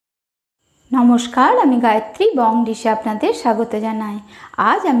नमस्कार आमी गायत्री बंग डिशे आपनादेर स्वागत जानाई।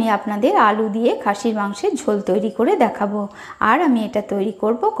 आज आमी आपनादेर आलू दिए खासिर मांसेर झोल तैरी करे देखाबो और आमी एटा तैरी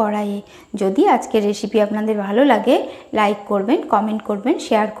करब कड़ाइये। यदि आजकेर रेसिपि आपनादेर भालो लागे लाइक करबेन, कमेंट करबेन,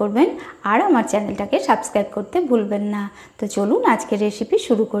 शेयर करबेन और आमार चैनलटाके सबस्क्राइब करते भूलबेन ना। तो चलुन आजकेर रेसिपि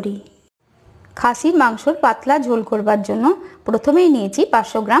शुरू करी। खासिर मांसर पातला झोल करबार जोन्नो प्रथमेई नियेछि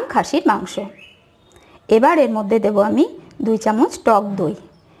 500 ग्राम खासिर मांस। एबार एर मध्ये देब आमी 2 चामच टक दई।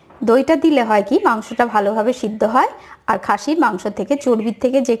 दईटा दिले हय कि मांसटा भालोभाबे सिद्ध हय और खासिर मांस थेके चर्बिर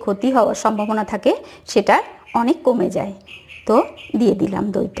थेके जे क्षति हওয়ার सम्भावना थाके सेटा अनेक कमे जाय। तो दिए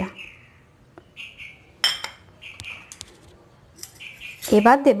दिलाम दईटा।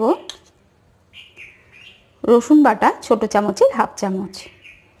 एबार देब रसुन बाटा छोटो चामचेर हाफ चामच,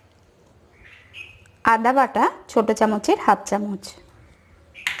 आदा बाटा छोटो चामचेर हाफ चामच,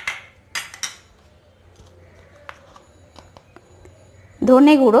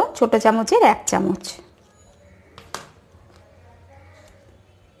 धने गुड़ो छोटो चामचेर 1 चामच,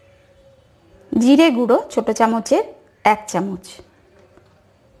 जिरे गुड़ो छोटो चामचेर 1 चामच,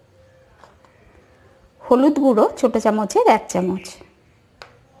 हलुद गुड़ो छोटो चामचेर 1 चामच,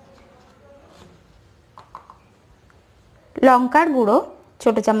 लंकार गुड़ो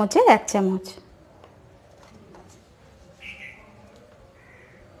छोटो चामचेर 1 चामच,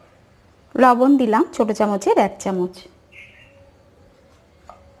 लवण दिलाम छोटो चामचेर 1 चामच,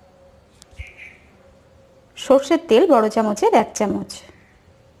 सर्षेर तेल बड़ चामचेर 1 चामच।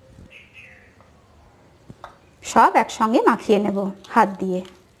 सब एकसंगे माखिए नेब हाथ दिए।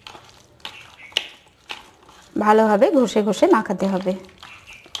 भालोभाबे घषे घषे माखाते हबे।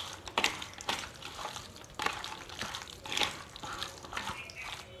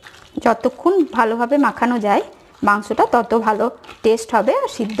 যতক্ষণ ভালোভাবে মাখানো যায় মাংসটা তত ভালো টেস্ট হবে আর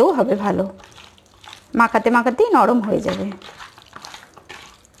সিদ্ধও হবে ভালো। মাখাতে মাখাতেই নরম হয়ে যাবে।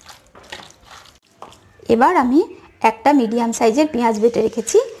 এবার আমি একটা মিডিয়াম সাইজের পেঁয়াজ বেটে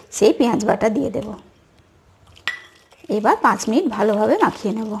রেখেছি, সেই পেঁয়াজ বাটা দিয়ে দেব। এবার 5 মিনিট ভালোভাবে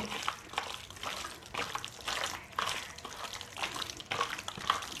মাখিয়ে নেব।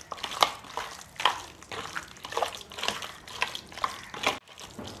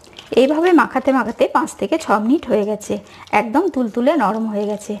 এইভাবে মাখাতে মাখাতে 5 থেকে 6 মিনিট হয়ে গেছে, একদম তুলতুলে নরম হয়ে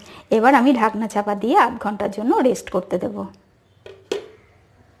গেছে। এবার আমি ঢাকনা চাপা দিয়ে আধ ঘন্টার জন্য রেস্ট করতে দেব।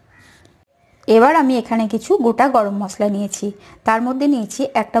 এবার আমি এখানে কিছু গোটা গরম মশলা নিয়েছি। তার মধ্যে নিয়েছি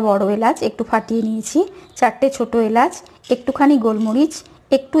একটা বড় এলাচ একটু ফাটিয়ে নিয়েছি, 4টে ছোট এলাচ, একটুখানি গোলমরিচ,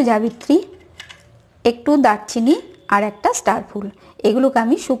 একটু জাবিত্রী, একটু দারচিনি আর একটা স্টার ফুল। এগুলোকে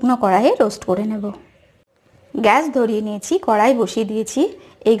আমি শুকনো কড়াইয়ে রোস্ট করে নেব। গ্যাস ধরিয়ে নিয়েছি, কড়াই বসিয়ে দিয়েছি,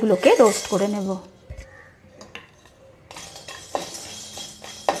 এইগুলোকে রোস্ট করে নেব।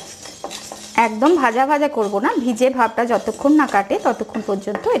 একদম ভাজা ভাজা করব না, ভিজে ভাবটা যতক্ষণ না কাটে ততক্ষণ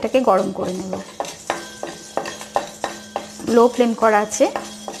পর্যন্ত এটাকে গরম করে নেব। লো ফ্লেম করা আছে।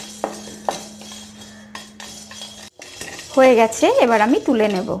 হয়ে গেছে, এবার আমি তুলে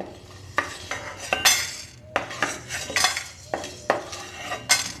নেব।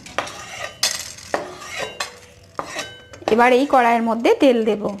 এবার এই কড়াইয়ের মধ্যে তেল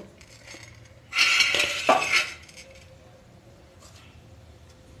দেব।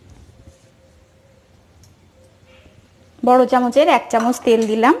 বড় চামচের 1 চামচ তেল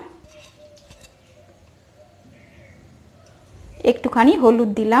দিলাম, একটুখানি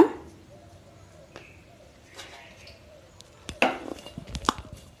হলুদ দিলাম,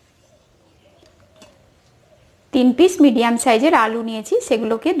 3 পিস মিডিয়াম সাইজের আলু নিয়েছি,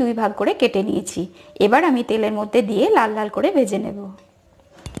 সেগুলোকে 2 ভাগ করে কেটে নিয়েছি। এবার আমি তেলের মধ্যে দিয়ে লাল লাল করে ভেজে নেব।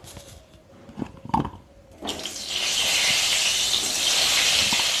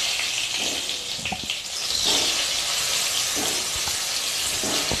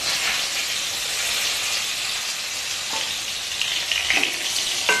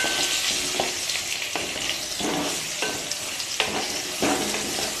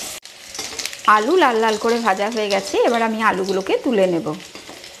 आलू लाल लाल করে ভাজা হয়ে গেছে, এবার আমি আলুগুলোকে তুলে নেব।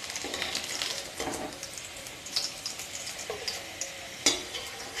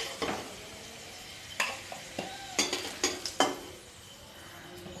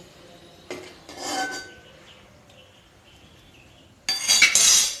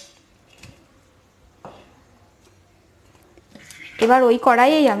 এবার ওই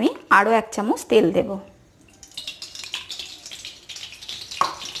কড়াইয়েই আমি আরো 1 চামচ তেল দেব।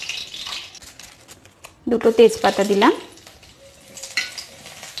 দুটো তেজপাতা দিলাম,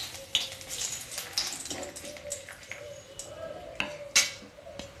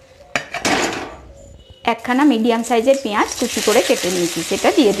 একখানা মিডিয়াম সাইজের পেঁয়াজ কুচি করে কেটে নিয়েছি, সেটা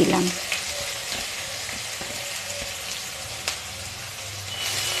দিয়ে দিলাম।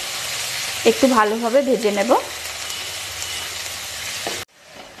 একটু ভালোভাবে ভেজে নেব।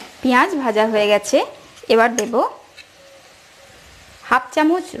 পেঁয়াজ ভাজা হয়ে গেছে। এবার দেব হাফ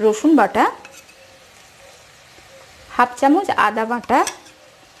চামচ রসুন বাটা, হাফ চামচ আদা বাটা,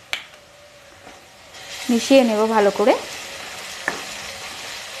 মিশিয়ে নেব ভালো করে।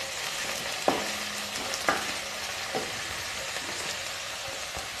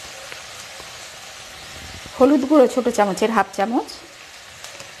 হলুদ গুঁড়ো ছোট চামচের হাফ চামচ,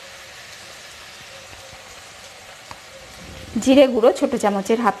 জিরে গুঁড়ো ছোট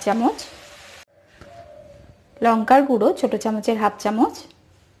চামচের হাফ চামচ, লঙ্কার গুঁড়ো ছোট চামচের হাফ চামচ,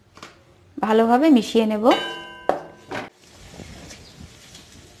 ভালোভাবে মিশিয়ে নেব।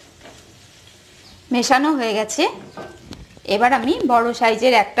 মেশানো হয়ে গেছে। এবার আমি বড়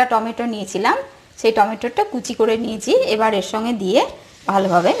সাইজের একটা টমেটো নিয়েছিলাম, সেই টমেটোটা কুচি করে নিয়েছি। এবার এর সঙ্গে দিয়ে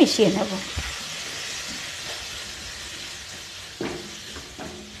ভালোভাবে মিশিয়ে নেব।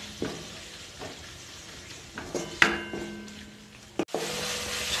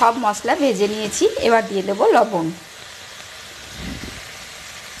 সব মশলা ভেজে নিয়েছি। এবার দিয়ে দেব লবণ,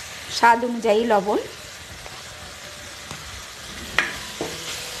 স্বাদ অনুযায়ী লবণ।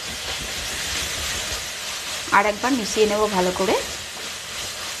 আর একবার মিশিয়ে নেব ভালো করে।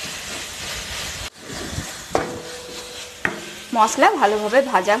 মশলা ভালোভাবে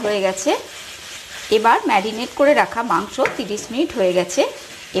ভাজা হয়ে গেছে। এবার ম্যারিনেট করে রাখা মাংস 30 মিনিট হয়ে গেছে।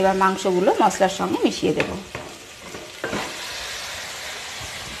 এবার মাংসগুলো মশলার সঙ্গে মিশিয়ে দেব।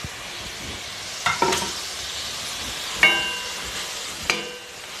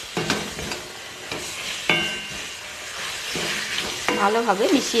 ভালোভাবে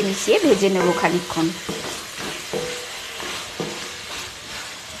মিশিয়ে মিশিয়ে ভেজে নেব খানিকক্ষণ।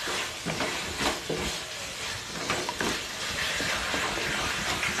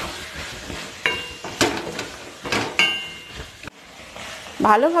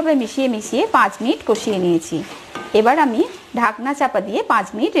 ভালোভাবে মিশিয়ে মিশিয়ে 5 মিনিট কষিয়ে নিয়েছি। এবার আমি ঢাকনা চাপা দিয়ে 5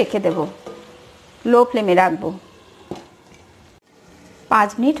 মিনিট রেখে দেব। লো ফ্লেমে রাখবো। 5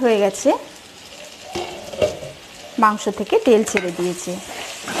 মিনিট হয়ে গেছে। মাংস থেকে তেল ছেড়ে দিয়েছে।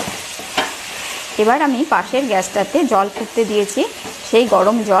 এবার আমি পাশের গ্যাসটাতে জল ফুটতে দিয়েছি। সেই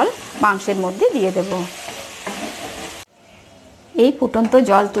গরম জল মাংসের মধ্যে দিয়ে দেব। এই ফুটন্ত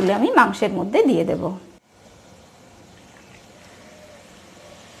জল তুলে আমি মাংসের মধ্যে দিয়ে দেব।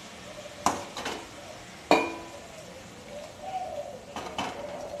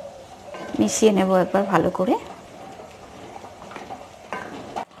 মিশিয়ে নেব একবার ভালো করে।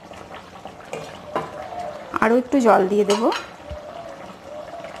 আরও একটু জল দিয়ে দেব।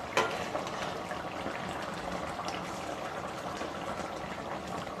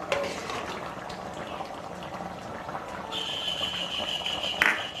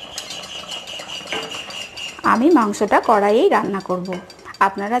 আমি মাংসটা কড়াইয়েই রান্না করব।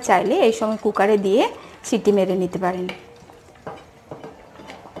 আপনারা চাইলে এই সময় কুকারে দিয়ে সিটি মেরে নিতে পারেন।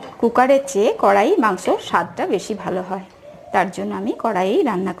 কুকারের চেয়ে কড়াই মাংস স্বাদটা বেশি ভালো হয়, তার জন্য আমি কড়াইয়েই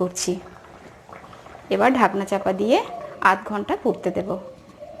রান্না করছি। এবার ঢাকনা চাপা দিয়ে আধ ঘন্টা ফুটতে দেব।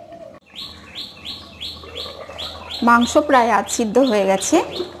 মাংস প্রায় আধ সিদ্ধ হয়ে গেছে।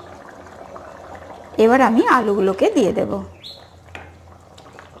 এবার আমি আলুগুলোকে দিয়ে দেব।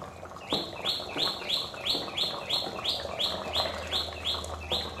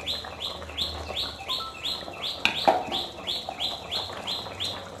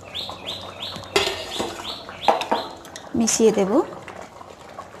 মিশিয়ে দেব।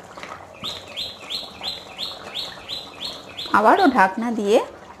 আবারও ঢাকনা দিয়ে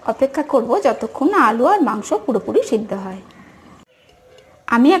অপেক্ষা করব যতক্ষণ না আলু আর মাংস পুরোপুরি সিদ্ধ হয়।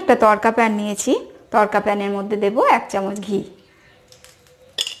 আমি একটা তড়কা প্যান নিয়েছি। তড়কা প্যানের মধ্যে দেব 1 চামচ ঘি।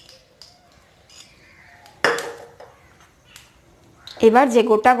 এবার যে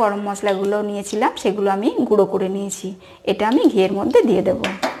গোটা গরম মশলাগুলো নিয়েছিলাম সেগুলো আমি গুঁড়ো করে নিয়েছি। এটা আমি ঘিয়ের মধ্যে দিয়ে দেব।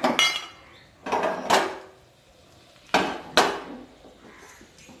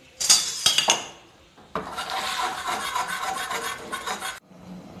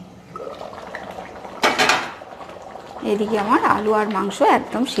 এদিকে আমার আলু আর মাংস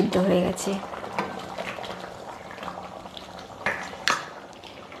একদম সিদ্ধ হয়ে গেছে।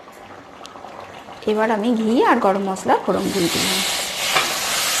 এবার আমি ঘি আর গরম মশলা ফোড়ন দিয়ে দিলাম।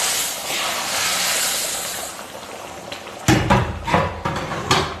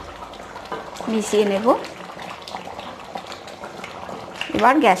 মিশিয়ে নেব।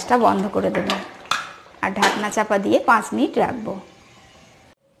 এবার গ্যাসটা বন্ধ করে দেব আর ঢাকনা চাপা দিয়ে 5 মিনিট রাখবো।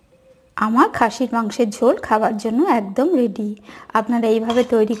 আমার খাসির মাংসের ঝোল খাবার জন্য একদম রেডি। আপনারা এইভাবে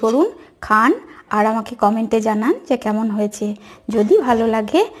তৈরি করুন, খান, আর আমাকে কমেন্টে জানান যে কেমন হয়েছে। যদি ভালো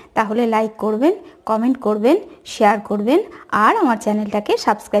লাগে তাহলে লাইক করবেন, কমেন্ট করবেন, শেয়ার করবেন, আর আমার চ্যানেলটাকে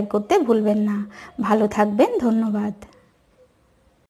সাবস্ক্রাইব করতে ভুলবেন না। ভালো থাকবেন, ধন্যবাদ।